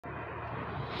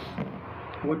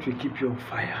what will keep you on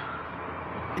fire?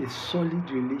 A solid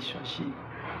relationship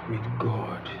with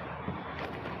God.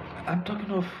 I'm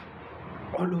talking of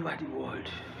all over the world.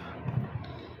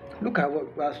 Look at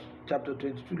what verse chapter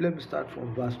 22. Let me start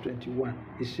from verse 21.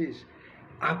 It says,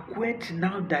 acquaint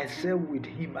now thyself with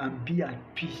him and be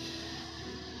at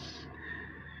peace.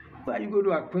 Who are you going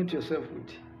to acquaint yourself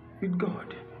with? With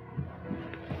God.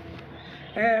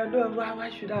 Why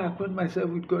should I acquaint myself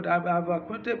with God? I've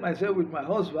acquainted myself with my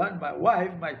husband, my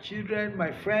wife, my children,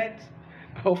 my friends.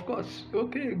 Of course,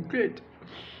 okay, great.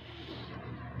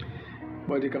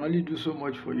 But they can only do so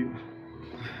much for you.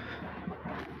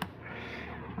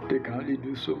 They can only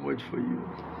do so much for you.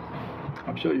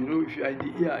 I'm sure you know if you are in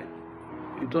the air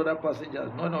with other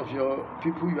passengers, none of your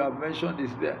people you have mentioned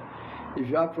is there. If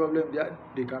you have problem there,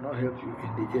 they cannot help you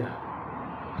in the air.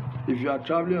 If you are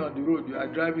traveling on the road, you are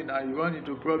driving and you run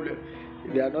into problem,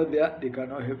 they are not there, they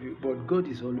cannot help you. But God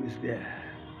is always there.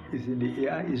 He's in the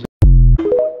air.